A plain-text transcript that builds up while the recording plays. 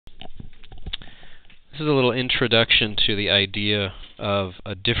is a little introduction to the idea of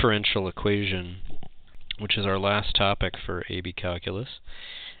a differential equation, which is our last topic for AB calculus.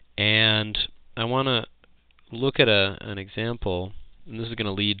 And I want to look at an example, and this is going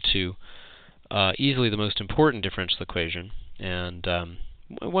to lead to easily the most important differential equation, and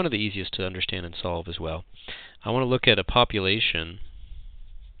one of the easiest to understand and solve as well. I want to look at a population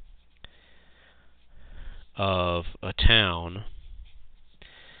of a town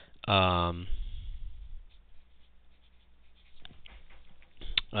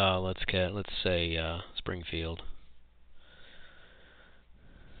let's say Springfield.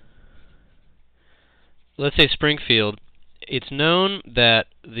 Let's say Springfield. It's known that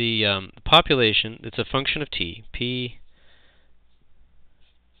the population, it's a function of t, p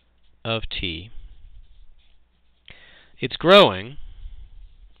of t. It's growing,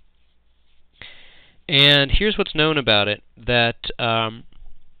 and here's what's known about it, that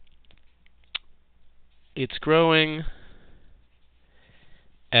it's growing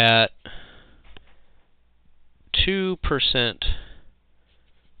at 2%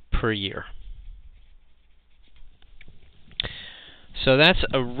 per year. So that's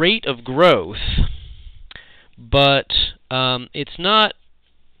a rate of growth, but it's not.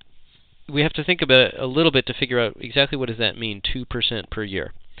 We have to think about it a little bit to figure out exactly what does that mean, 2% per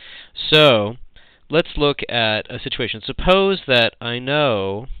year. So let's look at a situation. Suppose that I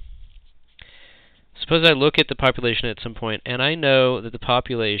know. Suppose I look at the population at some point, and I know that the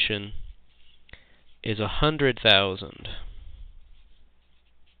population is 100,000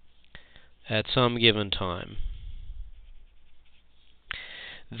 at some given time.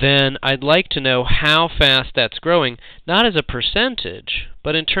 Then I'd like to know how fast that's growing, not as a percentage,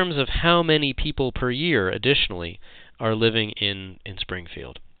 but in terms of how many people per year additionally are living in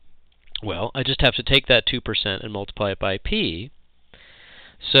Springfield. Well, I just have to take that 2% and multiply it by p.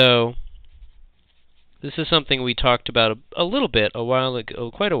 So this is something we talked about a little bit a while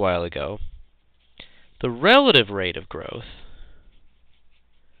ago, quite a while ago. The relative rate of growth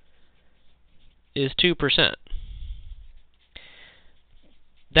is 2%.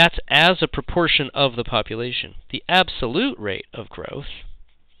 That's as a proportion of the population. The absolute rate of growth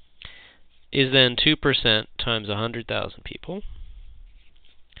is then 2% times 100,000 people.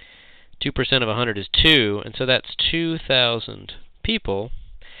 2% of 100 is 2, and so that's 2,000 people,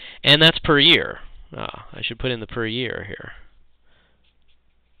 and that's per year. I should put in the per year here.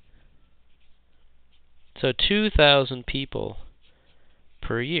 So 2,000 people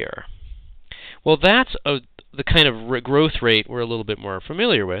per year. Well, that's the kind of growth rate we're a little bit more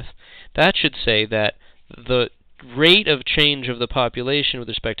familiar with. That should say that the rate of change of the population with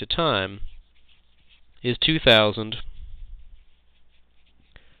respect to time is 2,000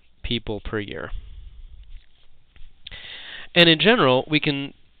 people per year. And in general, we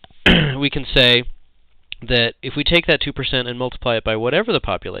can say that if we take that 2% and multiply it by whatever the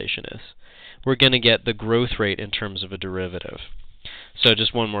population is, we're going to get the growth rate in terms of a derivative. So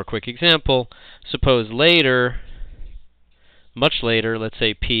just one more quick example. Suppose later, much later, let's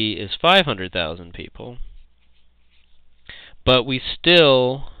say p is 500,000 people, but we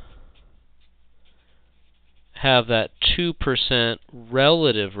still have that 2%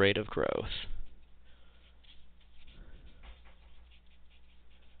 relative rate of growth.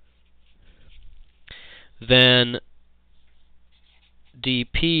 Then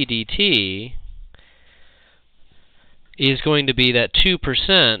dp dt is going to be that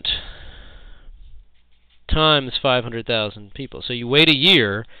 2% times 500,000 people. So you wait a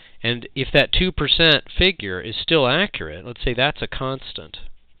year, and if that 2% figure is still accurate, let's say that's a constant.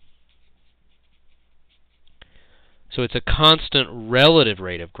 So it's a constant relative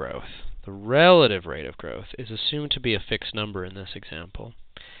rate of growth. The relative rate of growth is assumed to be a fixed number in this example.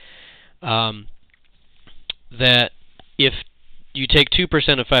 That if you take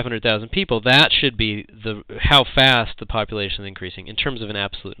 2% of 500,000 people, that should be how fast the population is increasing in terms of an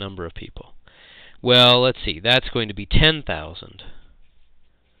absolute number of people. Well, let's see. That's going to be 10,000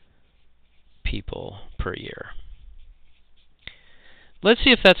 people per year. Let's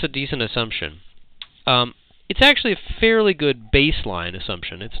see if that's a decent assumption. It's actually a fairly good baseline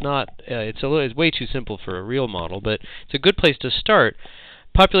assumption. It's not. It's way too simple for a real model, but it's a good place to start.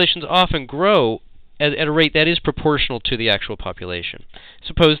 Populations often grow at a rate that is proportional to the actual population.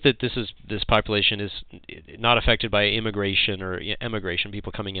 Suppose that this population is not affected by immigration or emigration,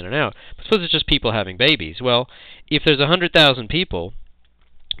 people coming in and out. But suppose it's just people having babies. Well, if there's 100,000 people,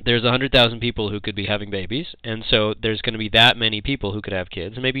 there's 100,000 people who could be having babies, and so there's going to be that many people who could have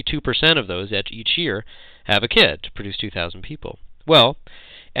kids, and maybe 2% of those each year have a kid to produce 2,000 people. Well,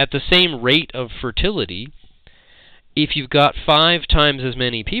 at the same rate of fertility, If you've got 5 times as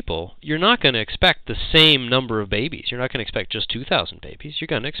many people, you're not going to expect the same number of babies. You're not going to expect just 2,000 babies. You're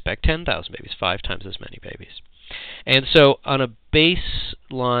going to expect 10,000 babies, 5 times as many babies. And so on a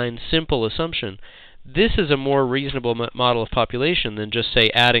baseline simple assumption, this is a more reasonable model of population than just,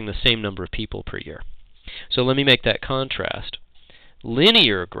 say, adding the same number of people per year. So let me make that contrast.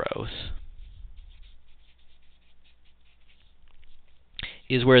 Linear growth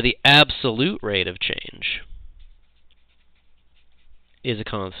is where the absolute rate of change is a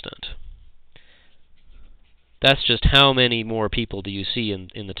constant. That's just how many more people do you see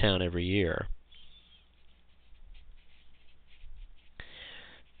in the town every year.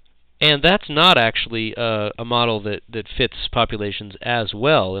 And that's not actually a model that fits populations as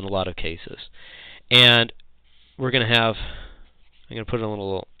well in a lot of cases. And we're going to have, I'm going to put in a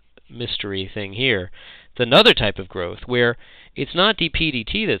little mystery thing here. It's another type of growth where it's not dp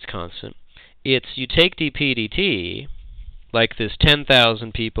dt that's constant. It's you take dp dt, like this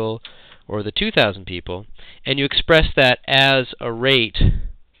 10,000 people or the 2,000 people, and you express that as a rate.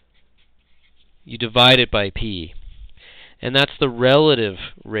 You divide it by p. And that's the relative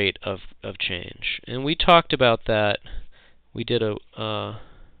rate of change. And we talked about that. We did a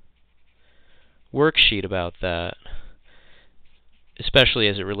worksheet about that, especially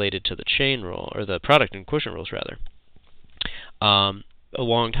as it related to the chain rule, or the product and quotient rules, rather, a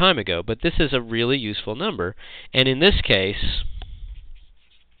long time ago. But this is a really useful number. And in this case,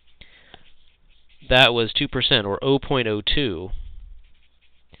 that was 2%, or 0.02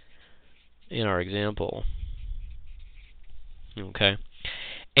 in our example. Okay,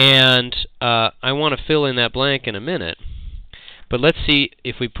 and I want to fill in that blank in a minute. But let's see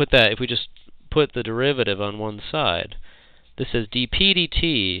if we put that. If we just put the derivative on one side, this says dp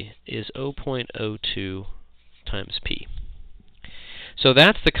dt is 0.02 times p. So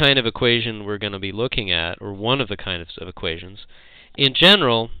that's the kind of equation we're going to be looking at, or one of the kinds of equations. In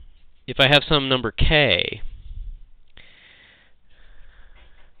general, if I have some number k,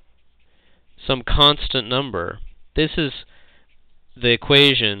 some constant number, this is the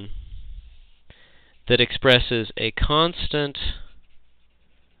equation that expresses a constant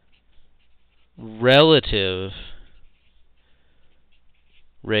relative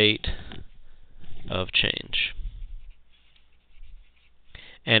rate of change.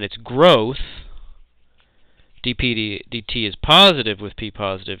 And its growth, dp dt is positive with p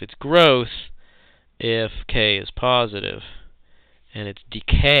positive. Its growth if k is positive. And its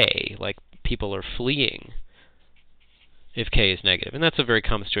decay, like people are fleeing, if k is negative. And that's a very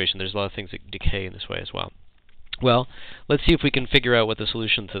common situation. There's a lot of things that decay in this way as well. Well, let's see if we can figure out what the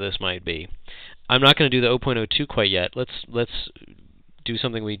solution to this might be. I'm not going to do the 0.02 quite yet. Let's do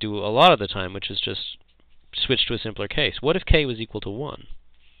something we do a lot of the time, which is just switch to a simpler case. What if k was equal to 1?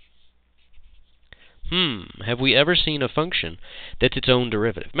 Have we ever seen a function that's its own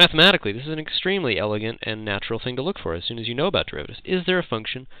derivative? Mathematically, this is an extremely elegant and natural thing to look for as soon as you know about derivatives. Is there a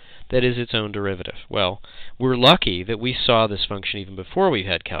function that is its own derivative? Well, we're lucky that we saw this function even before we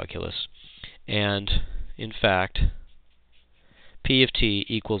had calculus. And, in fact, p of t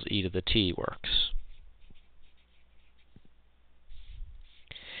equals e to the t works.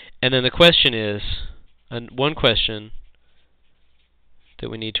 And then the question is, one question that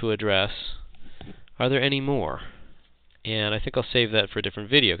we need to address, are there any more? And I think I'll save that for a different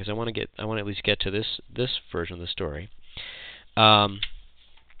video because I want to at least get to this version of the story.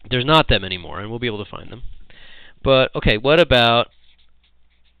 There's not that many more, and we'll be able to find them. But okay, what about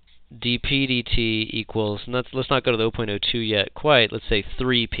dp dt equals? And let's not go to the 0.02 yet quite. Let's say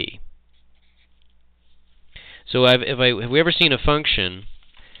 3p. So have we ever seen a function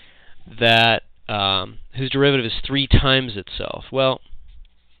that whose derivative is 3 times itself? Well,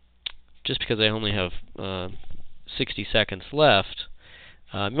 just because I only have 60 seconds left,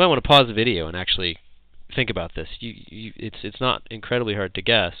 you might want to pause the video and actually think about this. It's not incredibly hard to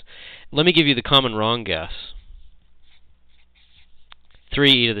guess. Let me give you the common wrong guess.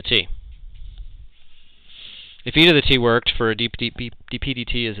 3e to the t. If e to the t worked for dp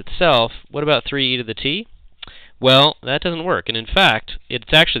dt as itself, what about 3e to the t? Well, that doesn't work. And in fact,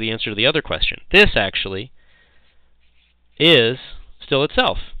 it's actually the answer to the other question. This actually is still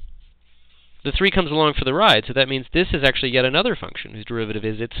itself. The 3 comes along for the ride, so that means this is actually yet another function whose derivative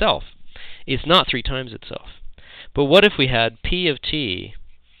is itself. It's not 3 times itself. But what if we had p of t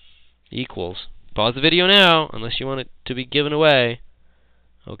equals, pause the video now, unless you want it to be given away.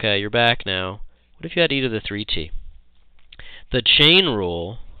 Okay, you're back now. What if you had e to the 3t? The chain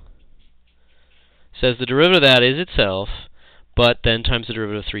rule says the derivative of that is itself, but then times the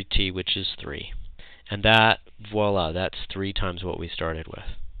derivative of 3t, which is 3. And that, voila, that's 3 times what we started with.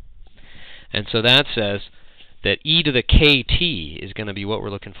 And so that says that e to the kt is going to be what we're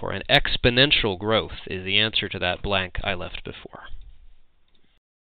looking for, and exponential growth is the answer to that blank I left before.